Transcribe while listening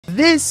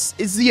This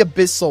is the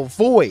Abyssal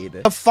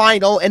Void, the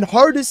final and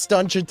hardest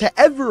dungeon to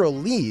ever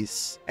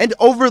release. And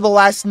over the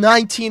last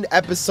 19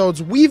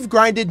 episodes, we've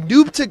grinded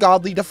noob to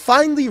godly to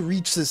finally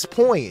reach this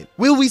point.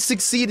 Will we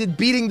succeed in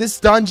beating this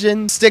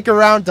dungeon? Stick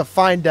around to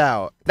find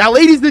out. Now,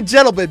 ladies and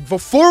gentlemen,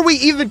 before we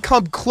even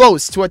come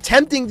close to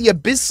attempting the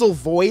Abyssal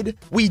Void,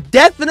 we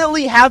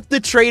definitely have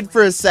to trade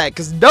for a set,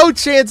 because no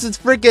chance it's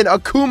freaking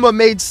Akuma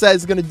Mage set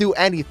is going to do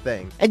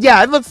anything. And yeah, I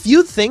have a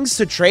few things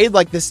to trade,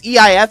 like this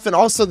EIF and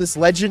also this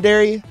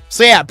legendary.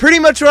 So yeah, pretty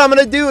much what I'm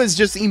going to do is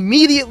just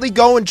immediately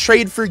go and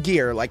trade for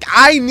gear. Like,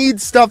 I need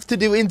stuff to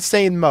do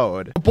insane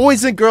mode.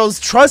 Boys and girls,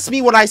 trust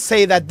me when I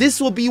say that this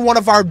will be one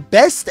of our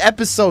best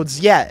episodes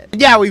yet.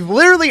 And yeah, we've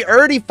literally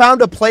already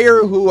found a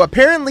player who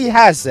apparently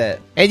has it.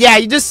 And yeah,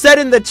 you just said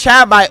in the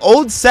chat, my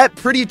old set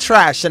pretty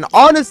trash. And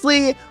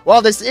honestly,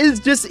 while this is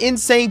just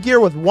insane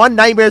gear with one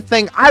nightmare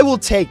thing, I will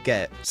take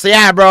it. So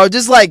yeah, bro,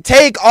 just like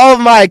take all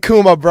of my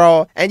Akuma,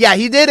 bro. And yeah,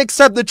 he did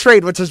accept the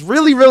trade, which is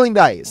really, really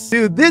nice.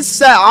 Dude, this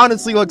set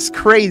honestly looks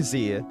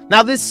crazy.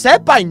 Now, this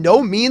set by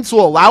no means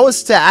will allow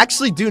us to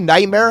actually do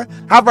nightmare.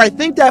 However, I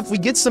think that if we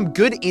get some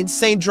good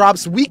insane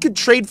drops, we could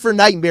trade for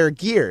nightmare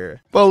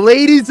gear. But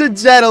ladies and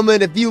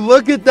gentlemen, if you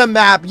look at the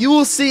map, you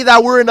will see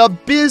that we're in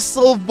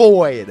Abyssal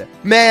Void.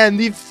 Man,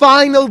 the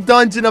final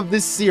dungeon of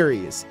this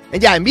series.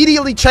 And yeah,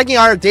 immediately checking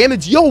our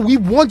damage. Yo, we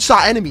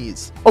one-shot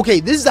enemies. Okay,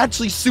 this is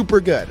actually super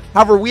good.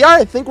 However,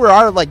 I think we're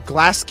out of like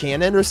glass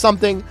cannon or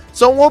something,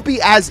 so it won't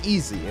be as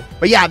easy.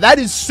 But yeah, that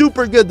is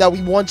super good that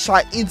we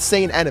one-shot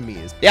insane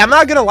enemies. Yeah, I'm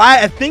not gonna lie,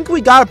 I think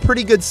we got a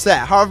pretty good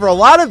set. However, a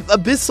lot of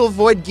Abyssal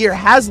Void gear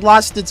has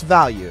lost its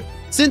value,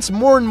 since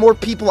more and more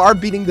people are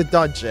beating the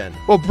dungeon.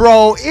 Well,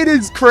 bro, it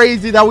is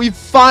crazy that we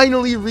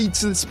finally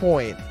reached this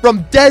point.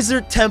 From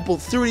Desert Temple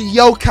through to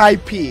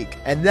Yokai Peak,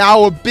 and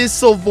now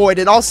Abyssal Void.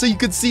 And also you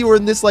can see we're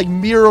in this like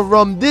mirror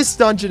room. This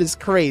dungeon is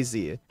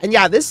crazy. And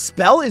yeah, this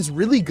spell is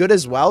really good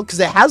as well, because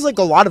it has like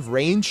a lot of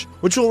range,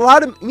 which will allow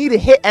me to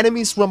hit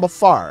enemies from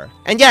afar.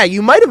 And yeah,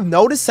 you might have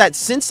noticed that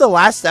since the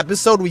last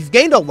episode, we've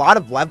gained a lot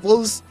of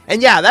levels.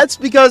 And yeah, that's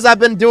because I've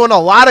been doing a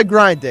lot of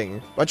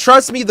grinding. But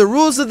trust me, the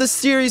rules of the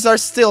series are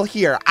still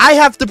here. I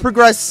have to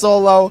progress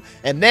solo,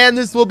 and man,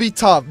 this will be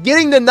tough.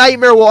 Getting the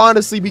nightmare will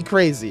honestly be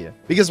crazy.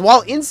 Because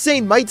while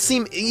insane might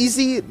seem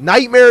easy,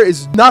 nightmare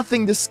is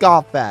nothing to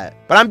scoff at.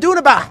 But I'm doing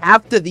about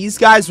half to these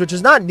guys, which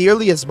is not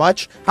nearly as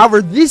much.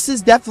 However, this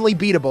is definitely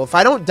beatable. If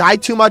I don't die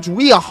too much,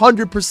 we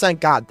 100%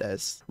 got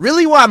this.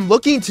 Really, what I'm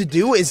looking to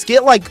do is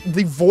get like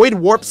the Void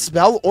Warp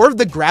spell or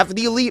the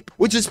Gravity Leap,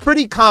 which is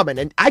pretty common.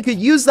 And I could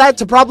use that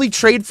to probably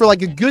trade for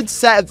like a good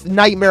set of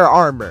nightmare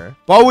armor.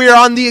 But we are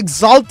on the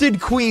Exalted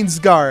Queen's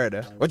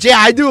Guard, which yeah,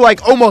 I do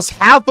like almost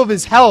half of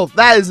his health.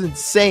 That is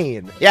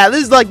insane. Yeah,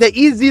 this is like the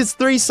easiest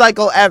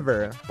 3-cycle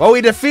ever. But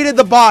we defeated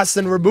the boss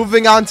and we're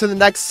moving on to the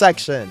next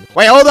section.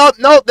 Wait, hold up.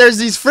 Nope, there's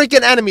these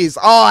freaking enemies.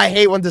 Oh, I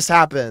hate when this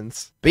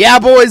happens. But yeah,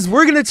 boys,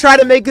 we're gonna try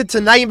to make it to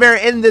nightmare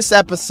in this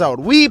episode.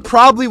 We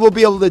probably will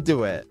be able to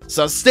do it.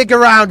 So stick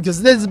around,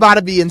 because this is about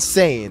to be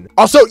insane.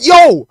 Also,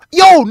 yo,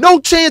 no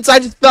chance I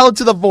just fell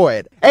into the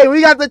void. Hey, we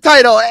got the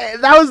title. Hey,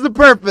 that was the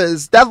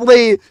purpose.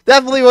 Definitely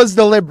was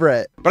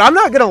deliberate. But I'm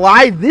not gonna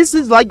lie, this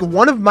is like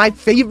one of my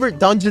favorite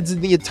dungeons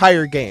in the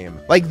entire game.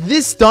 Like,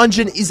 this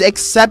dungeon is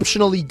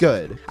exceptionally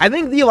good. I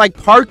think the like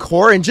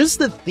parkour and just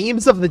the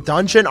themes of the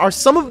dungeon are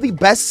some of the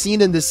best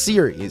seen in this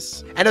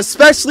series. And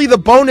especially the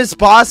bonus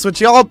boss,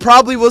 which y'all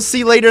probably will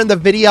see later in the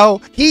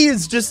video. He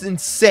is just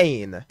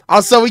insane.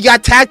 Also, we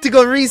got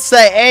tactical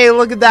reset. Hey,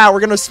 look at that. We're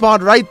gonna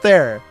spawn right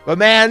there. But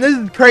man, this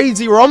is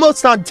crazy. We're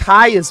almost on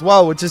Tai as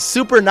well, which is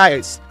super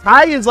nice.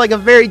 Tai is like a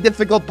very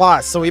difficult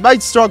boss, so we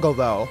might struggle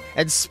though.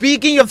 And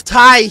speaking of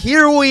Tai,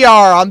 here we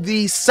are on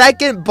the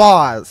second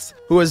boss,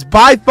 who is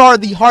by far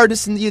the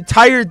hardest in the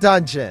entire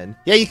dungeon.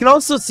 Yeah, you can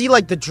also see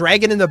like the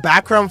dragon in the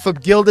background from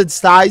Gilded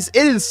Skies.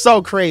 It is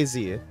so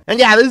crazy. And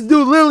yeah, this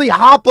dude literally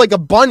hopped like a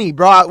bunny,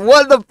 bro.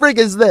 What the frick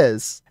is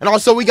this? And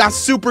also, we got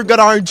super good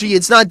RNG.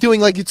 It's not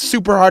doing like its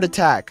super hard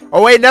attack.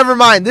 Oh wait, never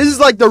mind. This is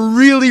like the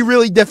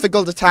really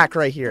difficult attack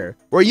right here,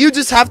 where you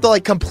just have to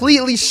like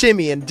completely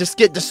shimmy and just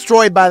get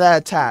destroyed by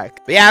that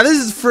attack. But yeah, this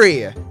is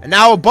free. And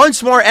now a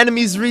bunch more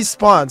enemies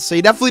respawn, so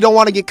you definitely don't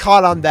want to get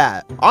caught on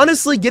that.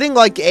 Honestly, getting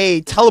like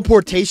a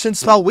teleportation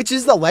spell, which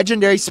is the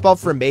legendary spell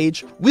for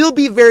Mage, will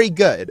be very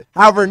good.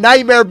 However,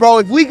 Nightmare, bro,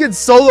 if we could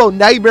solo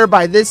Nightmare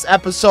by this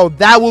episode,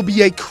 that will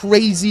be a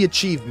crazy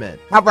achievement.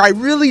 However, I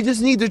really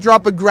just need to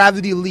drop a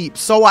Gravity Leap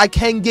so I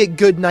can get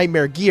good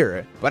Nightmare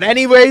gear. But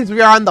anyways,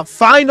 we are on the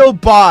final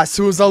boss,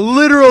 who is a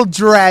literal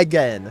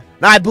dragon.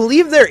 Now, I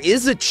believe there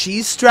is a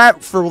cheese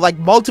strap for like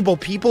multiple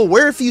people,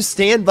 where if you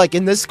stand like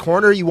in this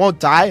corner, you won't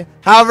die.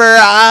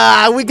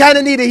 However, we kind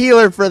of need a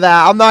healer for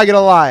that. I'm not gonna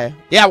lie.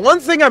 Yeah, one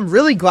thing I'm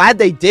really glad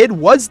they did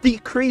was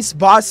decrease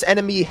boss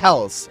enemy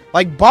health.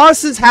 Like,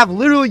 bosses have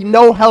literally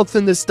no health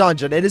in this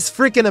dungeon. It is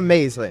freaking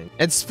amazing.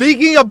 And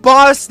speaking of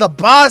boss, the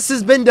boss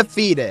has been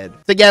defeated.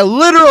 To get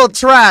literal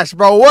trash,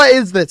 bro. What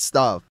is this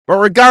stuff? But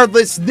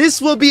regardless, this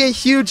will be a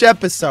huge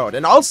episode.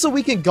 And also,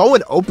 we can go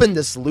and open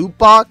this loot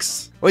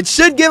box. which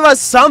should give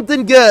us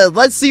something good.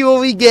 Let's see what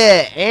we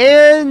get.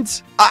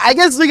 And I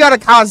guess we got a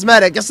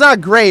cosmetic. It's not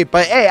great,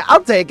 but hey,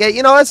 I'll take it.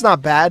 You know, it's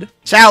not bad.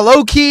 Chow,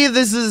 low-key,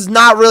 this is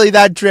not really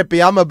that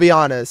trippy, I'm gonna be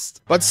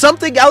honest. But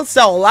something else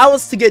that'll allow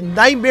us to get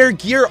nightmare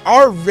gear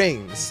are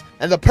rings.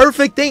 And the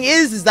perfect thing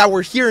is that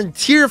we're here in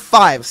tier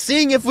 5,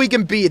 seeing if we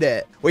can beat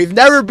it. We've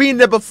never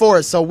beaten it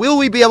before, so will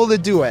we be able to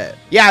do it?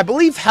 Yeah, I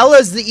believe Hella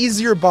is the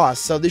easier boss,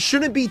 so this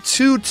shouldn't be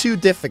too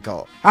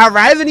difficult. However,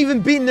 I haven't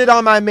even beaten it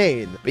on my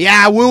main. But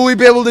yeah, will we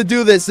be able to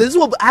do this? This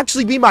will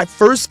actually be my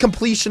first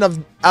completion of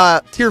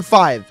tier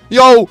 5.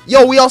 Yo,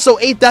 we also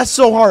ate that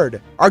so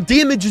hard. Our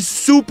damage is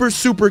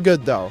super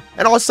good though.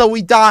 And also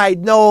we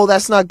died. No,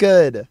 that's not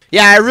good.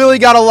 Yeah, I really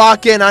gotta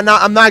lock in. I'm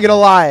not gonna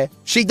lie.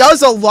 She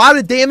does a lot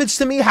of damage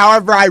to me.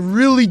 However, I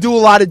really do a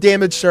lot of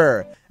damage to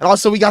her. And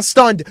also we got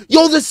stunned.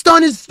 Yo, the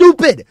stun is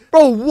stupid.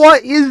 Bro,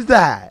 what is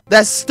that?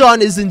 That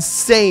stun is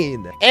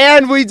insane.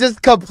 And we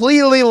just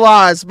completely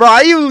lost. Bro,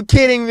 are you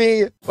kidding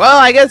me? Well,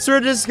 I guess we're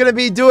just gonna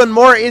be doing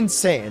more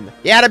insane.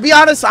 Yeah, to be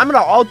honest, I'm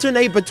gonna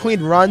alternate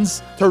between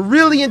runs to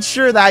really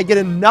ensure that I get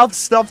enough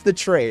stuff to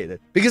trade.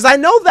 Because I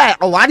know that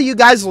a lot of you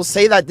guys will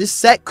say that this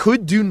set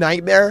could do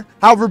nightmare.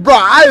 However, bro,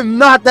 I am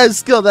not that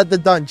skilled at the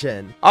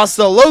dungeon.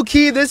 Also,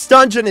 low-key, this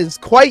dungeon is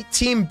quite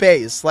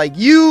team-based. Like,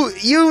 you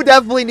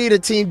definitely need a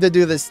team to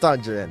do this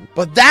dungeon.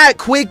 But that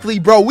quickly,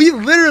 bro, we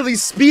literally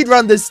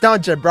speedrun this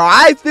dungeon, bro.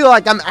 I feel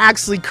like I'm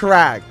actually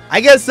cracked.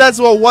 I guess that's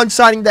what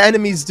one-shotting the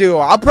enemies do.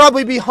 I'll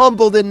probably be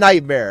humbled in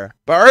nightmare.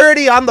 But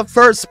already on the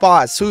first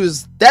boss,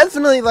 who's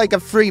definitely like a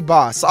free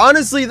boss.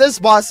 Honestly, this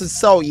boss is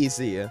so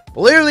easy.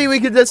 Literally, we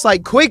could just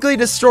like quickly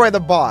destroy the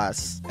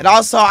boss. And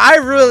also, I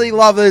really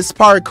love this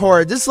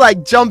parkour. Just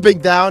like jumping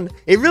down,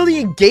 it really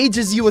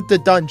engages you with the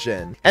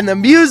dungeon. And the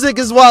music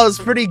as well is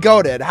pretty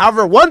goated.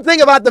 However, one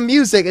thing about the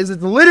music is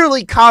it's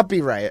literally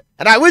copyright.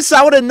 And I wish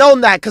I would have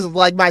known that because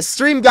like my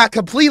stream got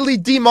completely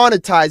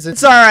demonetized.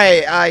 It's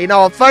alright, you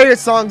know, a fire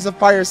song's a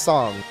fire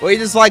song. We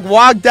just like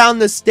walk down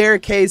the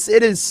staircase.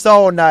 It is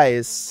so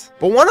nice.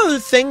 But one other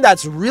thing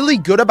that's really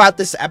good about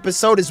this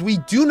episode is we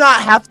do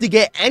not have to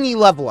get any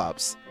level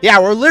ups. Yeah,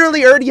 we're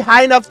literally already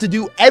high enough to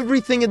do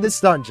everything in this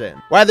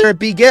dungeon. Whether it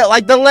be get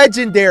like the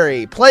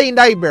legendary, play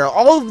nightmare,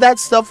 all of that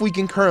stuff we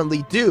can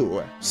currently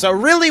do. So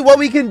really what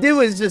we can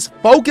do is just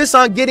focus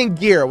on getting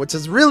gear, which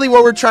is really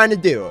what we're trying to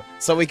do.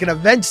 So we can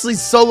eventually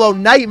solo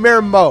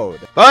nightmare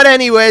mode. But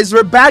anyways,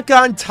 we're back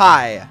on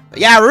Tai.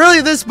 Yeah,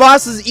 really this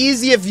boss is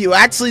easy if you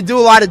actually do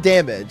a lot of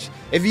damage.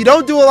 If you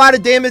don't do a lot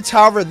of damage,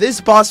 however,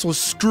 this boss will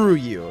screw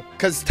you.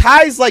 Because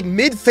Tai's like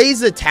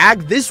mid-phase attack,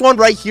 this one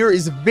right here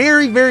is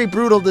very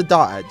brutal to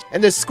dodge.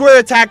 And the square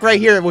attack right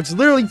here, which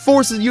literally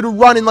forces you to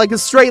run in like a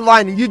straight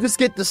line and you just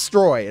get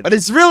destroyed. But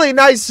it's really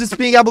nice just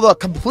being able to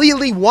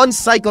completely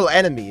one-cycle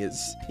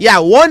enemies. Yeah,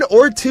 1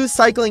 or 2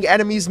 cycling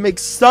enemies make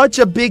such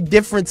a big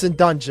difference in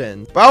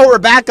dungeon. But we're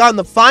back on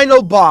the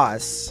final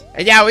boss.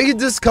 And yeah, we can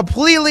just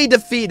completely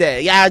defeat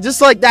it. Yeah,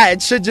 just like that,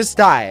 it should just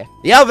die.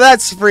 Yep,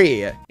 that's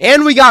free.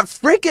 And we got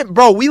freaking,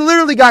 bro, we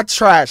literally got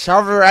trash.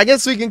 However, I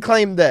guess we can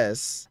claim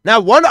this. Now,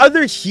 one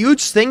other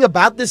huge thing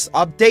about this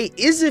update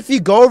is if you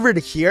go over to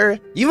here,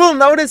 you will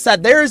notice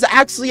that there is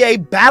actually a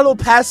battle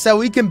pass that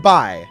we can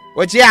buy.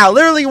 Which, yeah,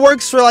 literally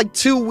works for like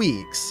 2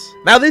 weeks.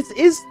 Now, this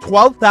is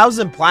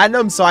 12,000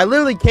 platinum, so I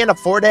literally can't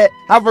afford it.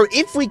 However,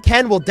 if we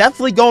can, we'll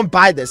definitely go and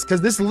buy this,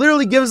 because this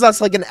literally gives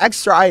us like an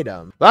extra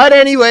item. But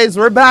anyways,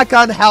 we're back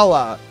on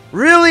Hella.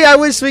 Really, I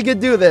wish we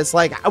could do this.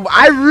 Like,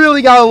 I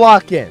really gotta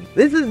lock in.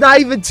 This is not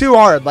even too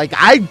hard. Like,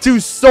 I do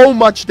so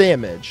much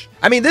damage.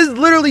 I mean, this is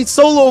literally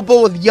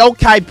soloable with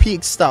Yokai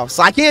Peak stuff.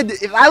 So I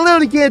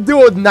literally can't do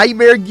it with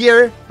Nightmare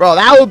gear. Bro,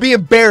 that would be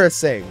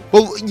embarrassing.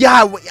 But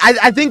yeah,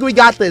 I think we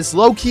got this.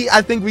 Low-key,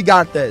 I think we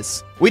got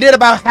this. We did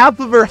about half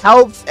of her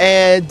health,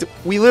 and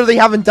we literally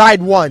haven't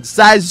died once.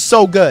 That is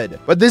so good.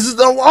 But this is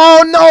the...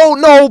 Oh,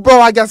 no, bro.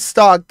 I got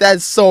stuck.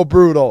 That's so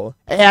brutal.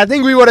 Hey, I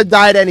think we would have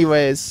died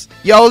anyways.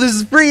 Yo, this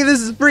is free.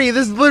 This is free.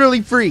 This is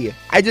literally free.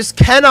 I just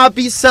cannot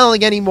be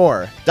selling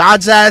anymore.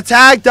 Dodge that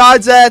attack.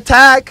 Dodge that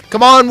attack.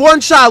 Come on,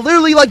 one shot.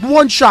 Literally like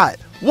one shot.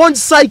 One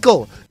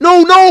cycle.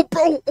 No,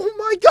 bro. Oh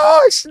my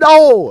gosh.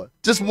 No.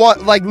 Just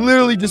one, like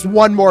literally just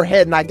one more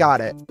hit and I got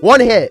it. One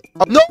hit.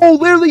 No,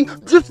 literally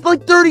just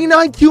like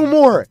 39 Q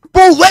more.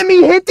 Bro, let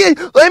me hit it.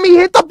 Let me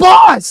hit the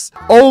boss.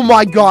 Oh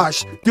my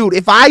gosh. Dude,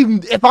 if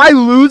I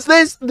lose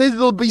this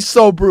will be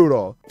so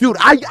brutal. Dude,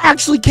 I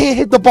actually can't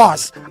hit the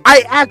boss.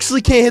 I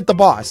actually can't hit the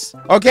boss.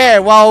 Okay,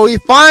 well, we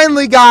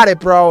finally got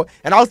it, bro.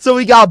 And also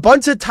we got a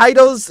bunch of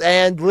titles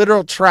and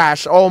literal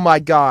trash. Oh my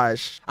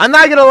gosh. I'm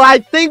not gonna lie,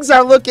 things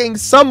are looking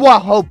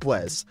somewhat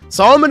hopeless.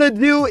 So all I'm gonna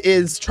do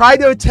is try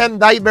to attempt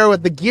Nightmare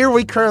with the gear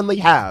we currently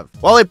have.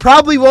 While it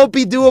probably won't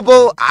be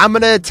doable, I'm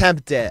gonna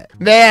attempt it.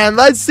 Man,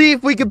 let's see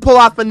if we can pull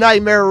off a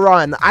Nightmare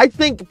run. I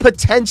think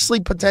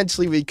potentially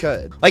we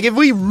could. Like, if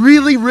we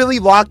really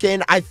lock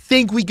in, I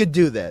think we could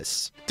do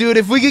this. dude,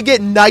 if we could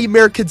get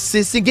nightmare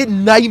consistent, get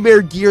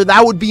nightmare gear,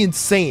 that would be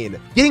insane.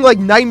 Getting like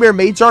nightmare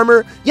mage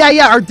armor.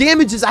 Yeah, our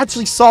damage is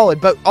actually solid,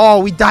 but oh,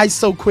 we die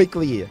so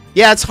quickly.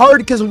 Yeah, it's hard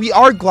because we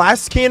are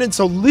glass cannon,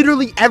 so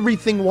literally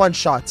everything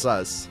one-shots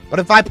us. But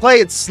if I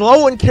play it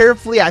slow and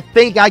carefully, I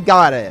think I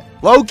got it.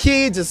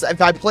 Low-key, just if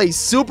I play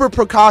super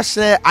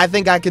precautionate, I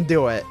think I can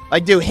do it.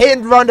 Like, do hit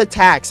and run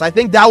attacks. I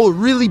think that will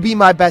really be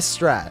my best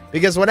strat.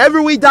 Because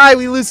whenever we die,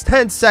 we lose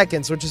 10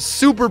 seconds, which is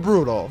super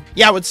brutal.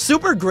 Yeah, what's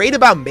super great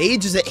about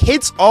Mage is it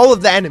hits all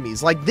of the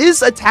enemies. Like,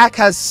 this attack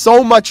has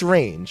so much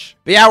range.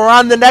 But yeah, we're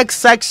on the next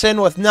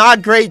section with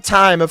not great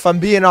time, if I'm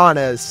being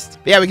honest.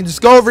 But yeah, we can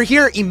just go over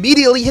here,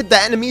 immediately hit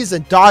the enemies,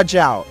 and dodge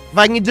out. If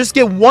I can just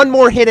get one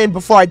more hit in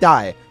before I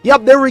die.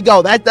 Yep, there we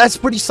go. That's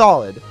pretty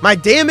solid. My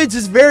damage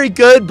is very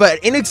good,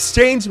 but in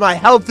exchange, my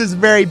health is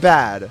very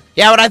bad.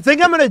 Yeah, what I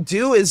think I'm gonna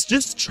do is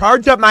just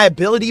charge up my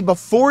ability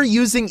before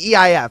using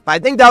EIF. I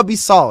think that would be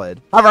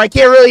solid. However, I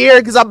can't really hear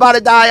it because I'm about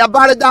to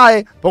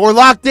die. But we're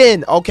locked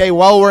in. Okay,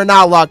 well, we're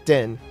not locked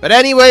in. But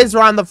anyways,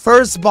 we're on the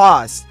first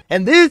boss.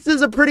 And this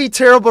is a pretty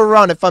terrible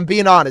run, if I'm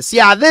being honest.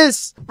 Yeah,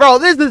 this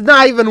is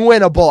not even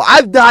winnable.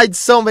 I've died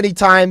so many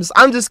times.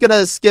 I'm just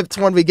gonna skip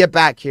to when we get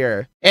back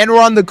here. And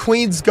we're on the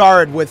Queen's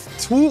Guard with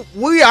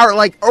we are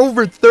like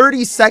over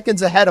 30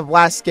 seconds ahead of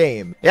last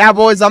game. Yeah,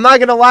 boys, I'm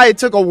not gonna lie, it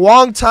took a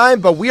long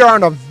time, but we are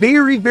on a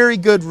very, very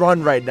good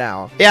run right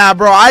now. Yeah,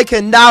 bro, I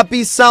cannot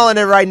be selling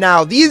it right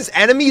now. These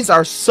enemies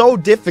are so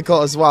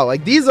difficult as well.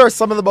 Like, these are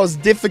some of the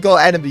most difficult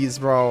enemies,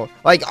 bro.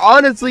 Like,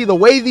 honestly, the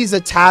way these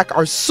attack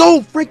are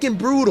so freaking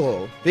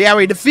brutal. But yeah,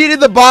 we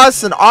defeated the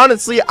boss, and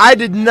honestly, I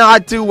did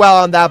not do well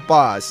on that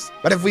boss.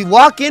 But if we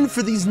lock in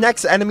for these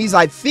next enemies,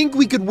 I think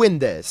we could win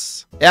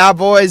this. Yeah,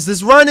 boys,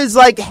 this run is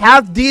like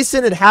half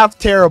decent and half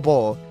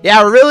terrible.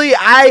 Yeah, really,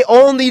 I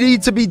only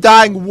need to be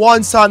dying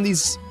once on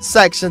these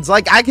sections.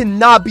 Like, I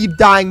cannot be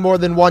dying more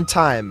than one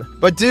time.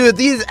 But dude,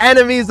 these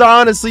enemies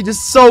are honestly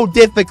just so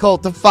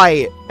difficult to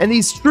fight. And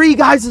these tree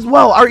guys as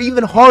well are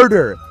even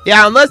harder.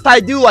 Yeah, unless I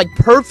do like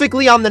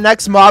perfectly on the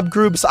next mob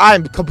groups,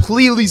 I'm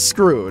completely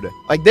screwed.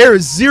 Like, there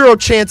is zero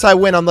chance I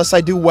win unless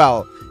I do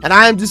well. And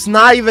I am just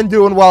not even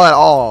doing well at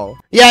all.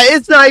 Yeah,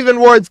 it's not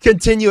even worth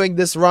continuing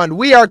this run.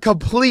 We are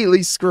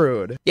completely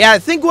screwed. Yeah, I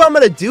think what I'm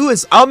gonna do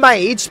is up my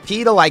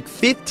HP to like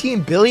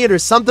 15 billion or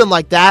something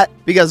like that.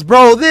 Because,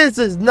 bro, this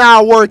is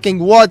not working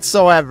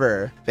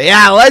whatsoever. But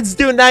yeah, let's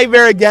do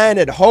Nightmare again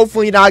and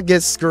hopefully not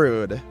get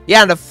screwed.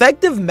 Yeah, an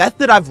effective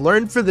method I've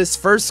learned for this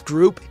first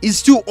group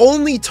is to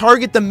only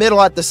target the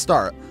middle at the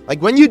start.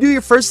 Like, when you do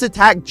your first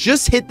attack,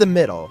 just hit the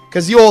middle,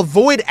 because you'll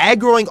avoid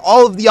aggroing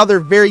all of the other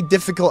very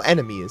difficult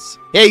enemies.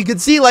 Yeah, you can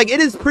see, like,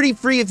 it is pretty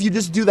free if you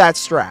just do that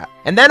strat.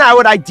 And then I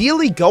would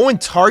ideally go and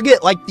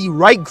target, like, the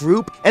right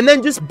group, and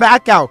then just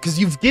back out, because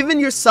you've given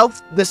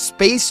yourself the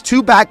space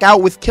to back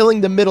out with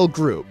killing the middle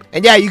group.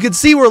 And yeah, you can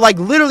see we're, like,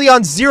 literally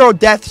on 0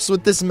 deaths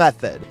with this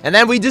method. And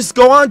then we just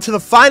go on to the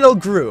final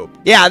group.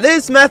 Yeah,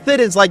 this method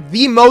is, like,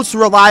 the most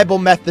reliable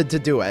method to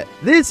do it.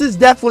 This is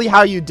definitely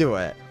how you do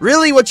it.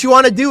 Really, what you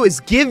want to do is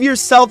give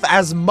yourself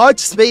as much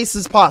space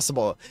as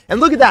possible. And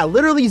look at that,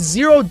 literally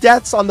 0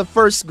 deaths on the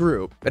first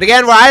group. But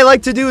again, what I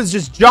like to do is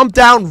just jump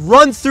down,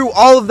 run through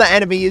all of the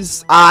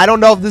enemies. I don't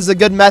know if this is a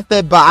good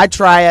method, but I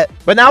try it.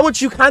 But now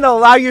what you kind of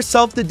allow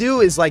yourself to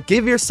do is like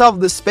give yourself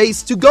the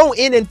space to go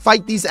in and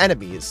fight these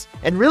enemies.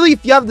 And really,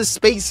 if you have the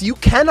space, you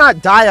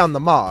cannot die on the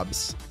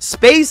mobs.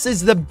 Space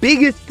is the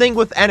biggest thing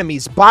with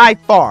enemies by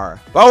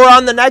far. But we're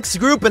on the next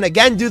group, and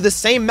again, do the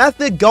same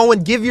method. Go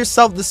and give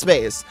yourself the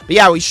space. But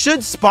yeah, we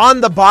should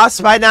spawn the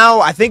boss by now.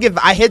 I think if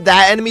I hit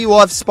that enemy, we'll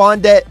have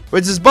spawned it,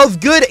 which is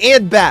both good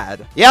and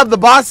bad. Yep, the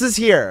boss is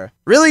here.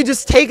 Really,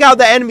 just take out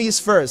the enemies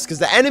first, because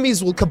the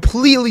enemies will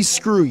completely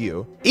screw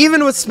you.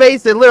 Even with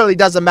space, it literally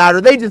doesn't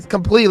matter. They just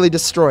completely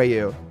destroy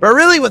you. But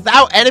really,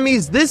 without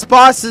enemies, this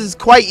boss is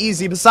quite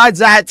easy. Besides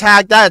that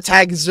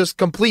attack is just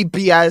complete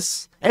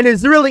BS. And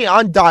is really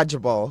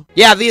undodgeable.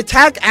 Yeah, the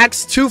attack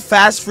acts too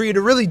fast for you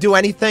to really do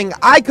anything.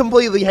 I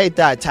completely hate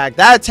that attack.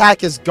 That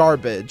attack is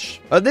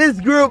garbage. But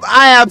this group,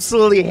 I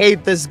absolutely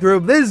hate this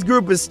group. This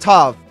group is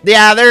tough.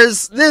 Yeah,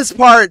 there's this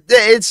part,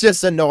 it's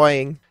just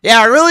annoying.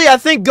 Yeah, really, I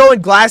think going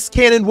glass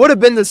cannon would have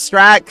been the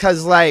strat,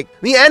 because, like,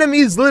 the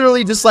enemies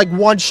literally just, like,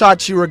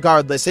 one-shot you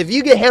regardless. If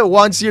you get hit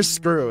once, you're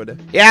screwed.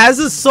 Yeah, as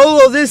a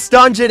solo, this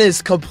dungeon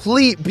is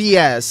complete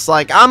BS.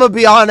 Like, I'm gonna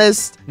be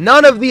honest,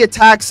 none of the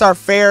attacks are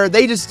fair.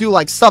 They just do,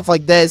 like, stuff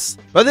like this.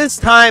 But this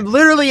time,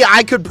 literally,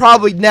 I could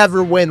probably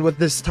never win with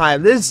this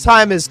time. This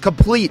time is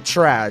complete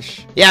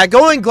trash. Yeah,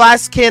 going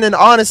glass cannon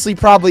honestly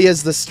probably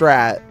is the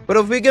strat. But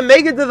if we can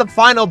make it to the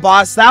final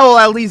boss, that will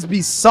at least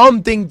be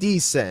something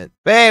decent.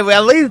 Hey,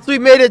 well, at least we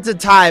made it to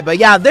tie, but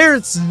yeah,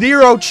 there's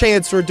zero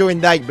chance we're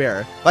doing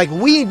Nightmare. Like,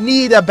 we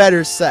need a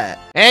better set.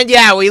 And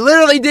yeah, we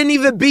literally didn't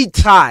even beat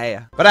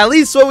tie. But at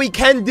least what we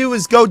can do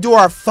is go do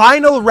our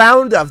final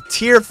round of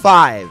tier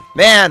 5.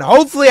 Man,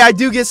 hopefully I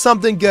do get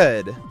something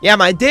good. Yeah,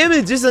 my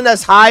damage isn't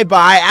as high, but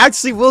I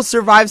actually will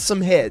survive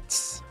some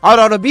hits.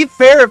 Although, to be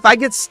fair, if I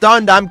get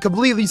stunned, I'm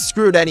completely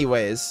screwed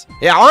anyways.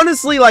 Yeah,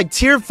 honestly, like,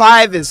 tier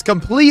 5 is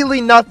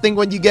completely nothing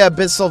when you get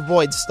Abyssal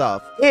Void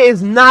stuff. It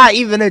is not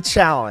even a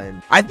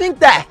challenge. I think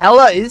that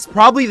Hela is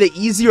probably the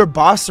easier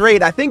boss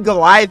raid. I think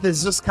Goliath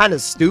is just kind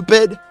of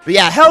stupid. But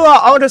yeah, Hela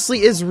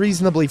honestly is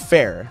reasonably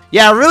fair.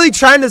 Yeah, really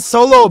trying to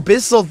solo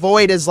Abyssal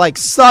Void is like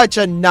such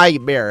a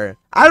nightmare.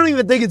 I don't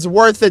even think it's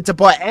worth it to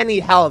put any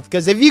health,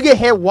 because if you get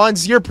hit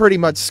once, you're pretty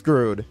much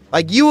screwed.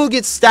 Like, you will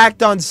get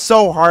stacked on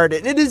so hard,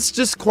 and it is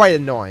just quite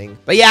annoying.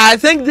 But yeah, I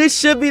think this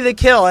should be the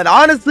kill, and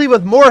honestly,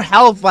 with more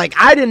health, like,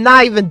 I did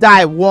not even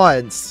die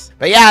once.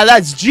 But yeah,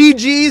 that's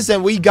GG's,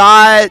 and we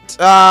got,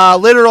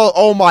 literal,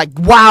 oh my,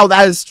 wow,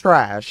 that is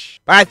trash.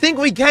 But I think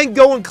we can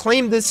go and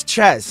claim this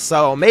chest,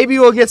 so maybe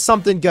we'll get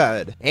something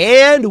good.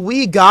 And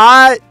we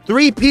got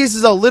 3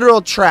 pieces of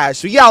literal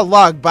trash. We got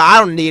luck, but I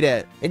don't need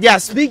it. And yeah,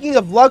 speaking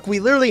of luck, we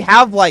literally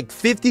have like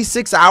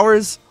 56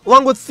 hours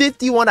along with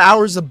 51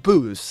 hours of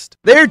boost.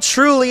 There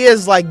truly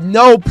is like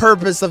no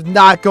purpose of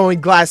not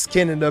going Glass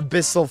Cannon and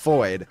Abyssal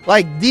Void.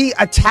 Like, the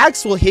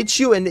attacks will hit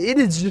you and it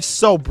is just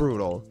so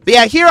brutal. But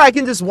yeah, here I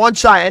can just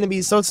one-shot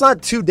enemies, so it's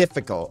not too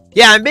difficult.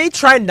 Yeah, I may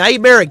try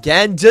Nightmare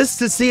again just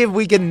to see if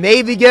we can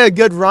maybe get a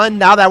good run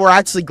now that we're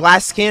actually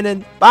Glass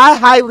Cannon, but I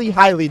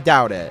highly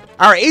doubt it.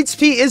 Our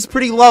HP is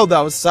pretty low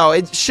though, so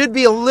it should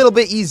be a little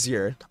bit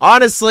easier.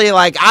 Honestly,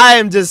 like, I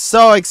am just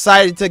so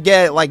excited to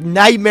get like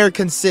Nightmare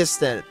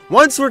consistent.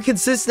 Once we're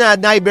consistent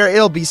at Nightmare,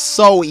 it'll be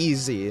so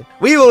easy.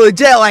 We will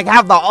legit like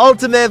have the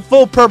ultimate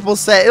full purple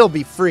set. It'll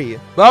be free.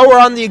 But we're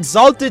on the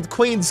Exalted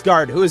Queen's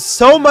Guard, who is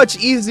so much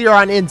easier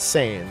on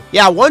Insane.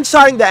 Yeah,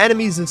 one-shotting the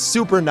enemies is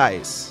super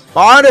nice.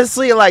 But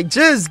honestly, like,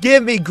 just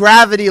give me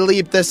Gravity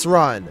Leap this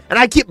run. And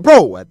I keep,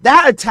 bro,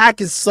 that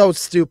attack is so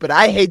stupid.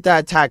 I hate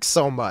that attack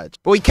so much.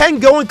 But we can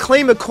go and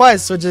claim a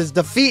quest, which is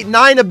defeat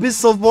 9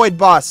 Abyssal Void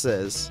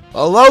bosses.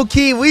 But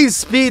low-key, we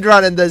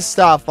speedrunning this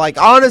stuff. Like,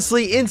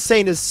 honestly,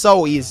 Insane is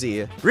so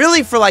easy.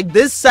 Really, for like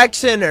this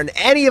section and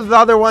any of the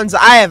other ones,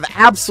 I have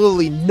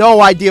absolutely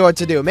no idea what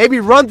to do. Maybe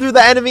run through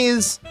the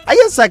enemies. I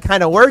guess that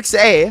kind of works,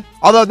 eh?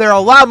 Although there are a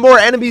lot more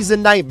enemies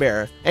in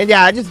Nightmare. And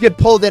yeah, I just get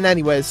pulled in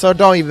anyway, so it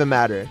don't even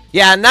matter.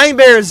 Yeah,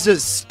 Nightmare is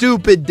just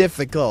stupid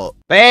difficult.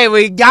 But hey,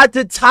 we got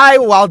to tie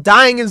while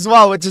dying as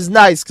well, which is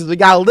nice, because we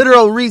got a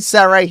literal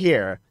reset right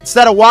here.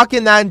 Instead of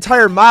walking that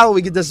entire mile,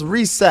 we could just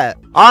reset.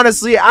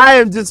 Honestly, I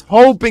am just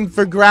hoping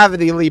for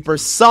Gravity Leap or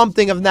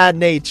something of that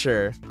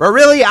nature. But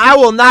really, I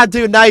will not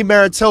do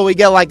Nightmare until we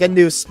get like a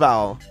new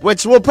spell,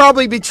 which we'll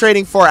probably be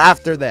trading for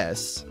after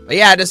this. But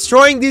yeah,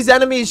 destroying these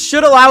enemies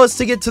should allow us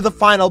to get to the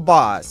final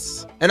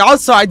boss. And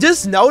also, I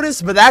just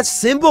noticed, but that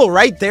symbol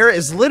right there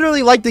is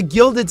literally like the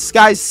Gilded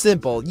Sky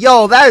symbol.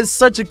 Yo, that is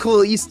such a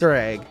cool Easter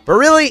egg. But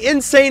really,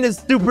 Insane is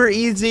super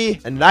easy,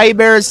 and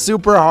Nightmare is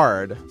super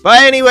hard.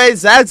 But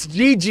anyways, that's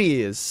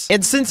GG's.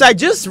 And since I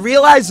just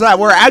realized that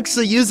we're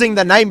actually using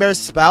the Nightmare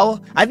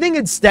spell, I think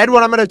instead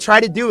what I'm going to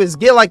try to do is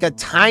get like a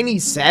tiny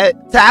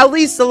set to at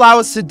least allow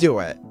us to do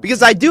it.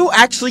 Because I do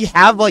actually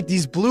have like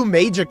these blue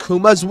mage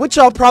Akumas, which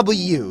I'll probably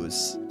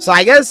use. So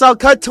I guess I'll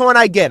cut to when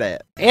I get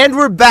it. And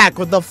we're back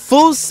with the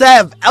full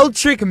set of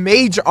Electric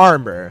Mage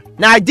armor.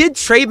 Now, I did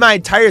trade my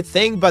entire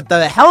thing, but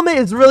the helmet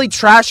is really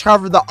trash.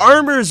 However, the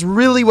armor is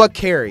really what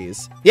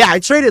carries. Yeah, I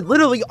traded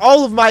literally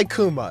all of my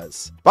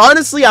Akumas. But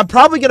honestly, I'm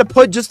probably going to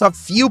put just a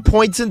few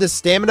points into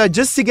stamina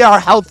just to get our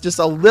health just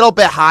a little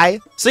bit high.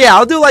 So yeah,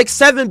 I'll do like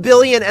 7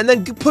 billion and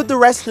then put the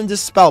rest into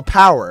spell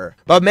power.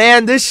 But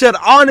man, this should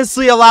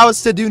honestly allow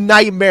us to do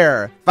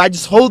Nightmare. If I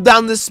just hold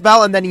down this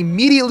spell and then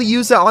immediately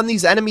use it on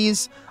these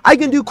enemies, I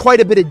can do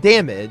quite a bit of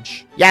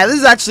damage. Yeah, this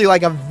is actually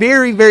like a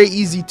very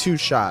easy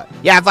 2-shot.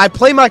 Yeah, if I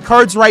play my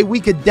cards right, we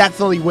could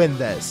definitely win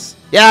this.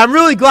 Yeah, I'm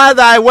really glad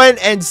that I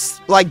went and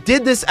like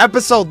did this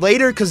episode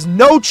later, because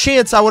no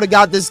chance I would have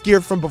got this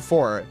gear from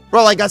before.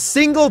 Bro, like a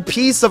single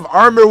piece of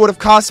armor would have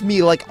cost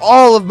me like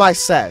all of my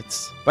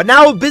sets. But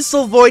now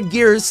Abyssal Void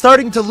gear is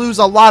starting to lose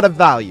a lot of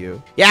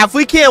value. Yeah, if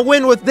we can't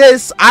win with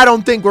this, I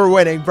don't think we're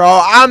winning,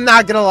 bro. I'm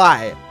not gonna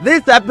lie.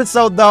 This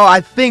episode, though,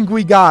 I think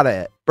we got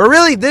it. But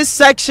really, this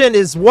section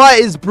is what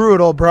is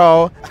brutal,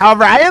 bro.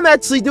 However, I am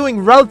actually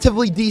doing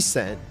relatively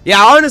decent. Yeah,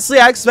 honestly,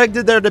 I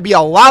expected there to be a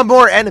lot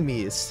more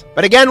enemies.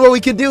 But again, what we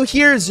can do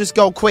here is just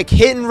go quick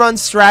hit and run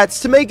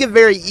strats to make it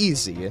very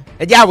easy.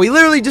 And yeah, we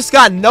literally just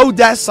got no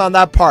deaths on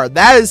that part.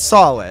 That is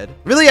solid.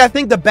 Really, I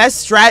think the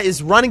best strat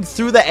is running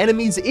through the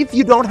enemies if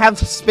you don't have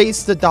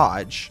space to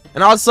dodge.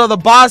 And also the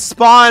boss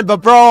spawn, but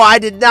bro, I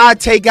did not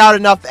take out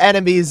enough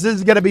enemies. This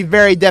is going to be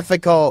very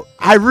difficult.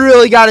 I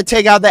really got to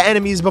take out the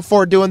enemies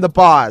before doing the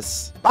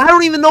boss. I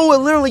don't even know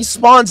what literally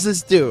spawns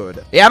this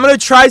dude. Yeah, I'm gonna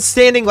try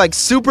standing like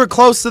super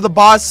close to the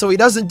boss so he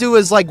doesn't do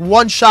his like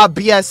one-shot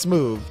BS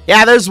move.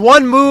 Yeah, there's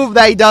one move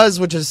that he does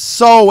which is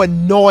so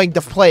annoying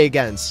to play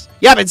against.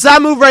 Yeah, but it's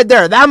that move right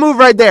there. That move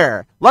right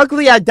there.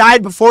 Luckily, I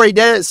died before he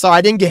did it, so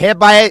I didn't get hit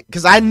by it,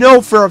 because I know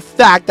for a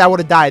fact I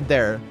would have died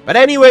there. But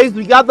anyways,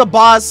 we got the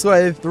boss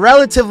with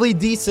relatively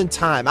decent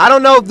time. I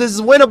don't know if this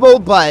is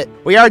winnable, but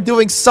we are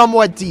doing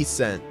somewhat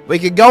decent. We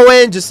could go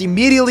in, just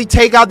immediately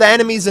take out the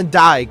enemies and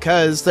die,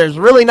 because there's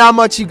really not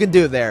much you can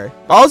do there.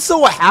 Also,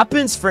 what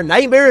happens for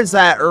Nightmare is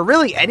that, or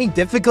really any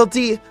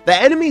difficulty, the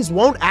enemies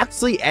won't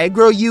actually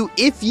aggro you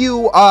if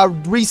you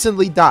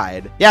recently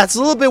died. Yeah, it's a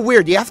little bit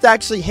weird. You have to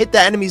actually hit the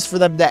enemies for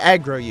them to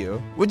aggro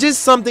you, which is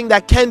something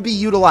that can be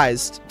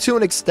utilized to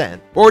an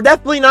extent. But we're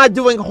definitely not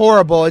doing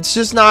horrible. It's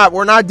just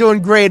we're not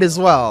doing great as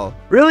well.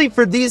 Really,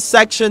 for these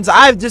sections,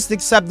 I've just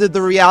accepted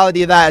the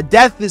reality that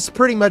death is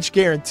pretty much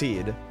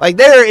guaranteed. Like,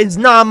 there is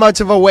not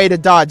much of a way to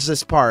dodge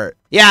this part.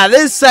 Yeah,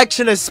 this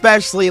section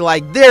especially,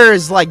 like, there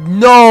is, like,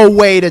 no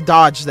way to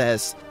dodge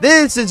this.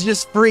 This is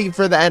just free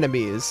for the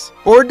enemies.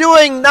 We're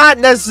doing not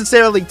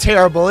necessarily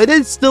terrible. It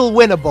is still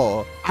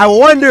winnable. I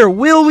wonder,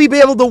 will we be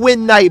able to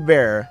win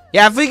Nightmare?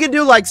 Yeah, if we could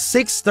do, like,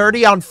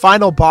 630 on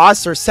final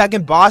boss or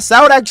second boss,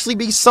 that would actually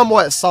be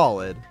somewhat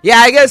solid. Yeah,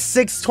 I guess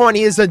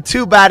 620 isn't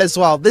too bad as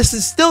well. This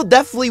is still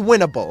definitely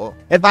winnable.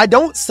 If I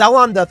don't sell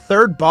on the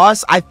third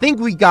boss, I think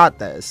we got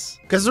this.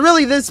 Because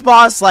really, this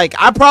boss, like,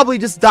 I probably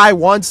just die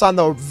once on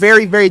the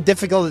very, very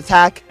difficult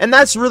attack, and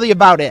that's really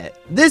about it.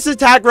 This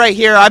attack right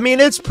here, I mean,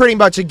 it's pretty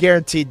much a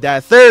guaranteed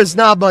death. There's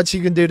not much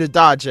you can do to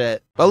dodge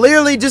it. But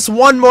literally just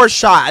one more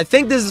shot. I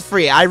think this is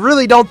free. I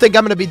really don't think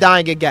I'm going to be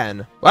dying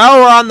again.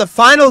 Well, we're on the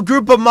final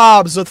group of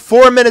mobs with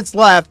 4 minutes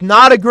left.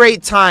 Not a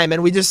great time,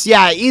 and we just,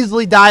 yeah,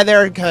 easily die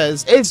there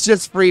because it's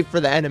just free for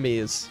the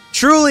enemies.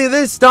 Truly,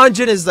 this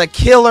dungeon is the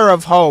killer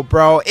of hope,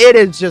 bro. It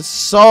is just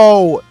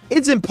so...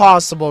 It's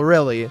impossible,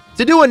 really.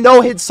 To do a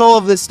no-hit solo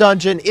of this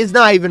dungeon is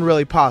not even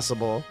really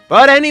possible.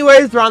 But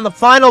anyways, we're on the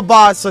final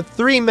boss with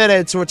 3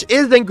 minutes, which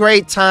isn't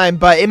great time,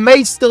 but it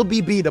may still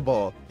be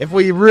beatable. If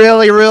we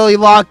really, really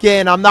lock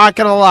in, I'm not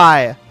gonna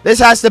lie. This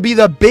has to be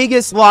the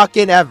biggest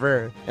lock-in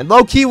ever. And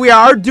low-key, we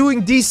are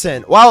doing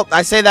decent. Well,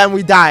 I say that and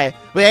we die.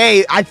 But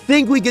hey, I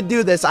think we could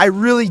do this. I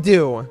really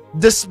do.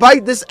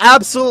 Despite this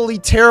absolutely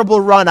terrible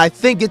run, I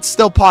think it's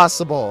still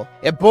possible.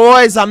 And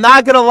boys, I'm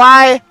not gonna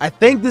lie, I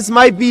think this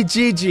might be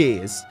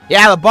GG's.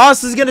 Yeah, the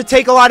boss is gonna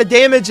take a lot of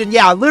damage, and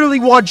yeah, literally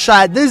one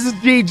shot. This is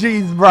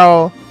GG's,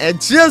 bro.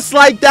 And just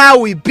like that,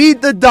 we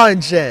beat the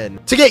dungeon.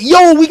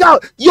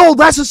 Yo,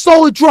 that's a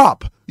solid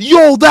drop.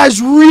 Yo,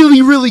 that's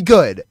really, really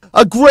good.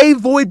 A Grey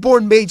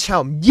Voidborn Mage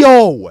Helm.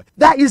 Yo,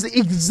 that is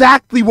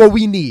exactly what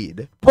we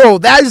need. Bro,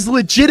 that is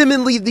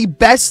legitimately the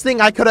best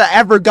thing I could have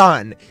ever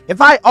gotten.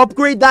 If I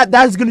upgrade that,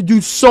 that is going to do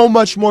so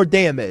much more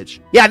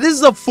damage. Yeah, this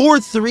is a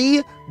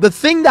 4-3. The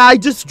thing that I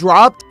just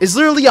dropped is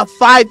literally a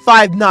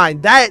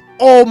 5-5-9. That,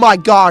 oh my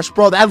gosh,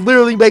 bro, that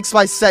literally makes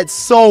my set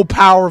so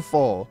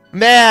powerful.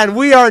 Man,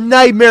 we are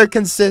nightmare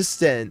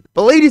consistent.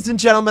 But ladies and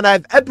gentlemen, I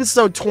have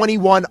episode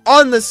 21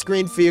 on the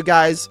screen for you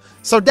guys.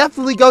 So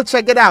definitely go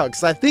check it out,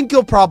 because I think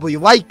you'll probably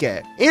like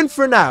it. And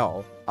for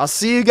now, I'll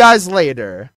see you guys later.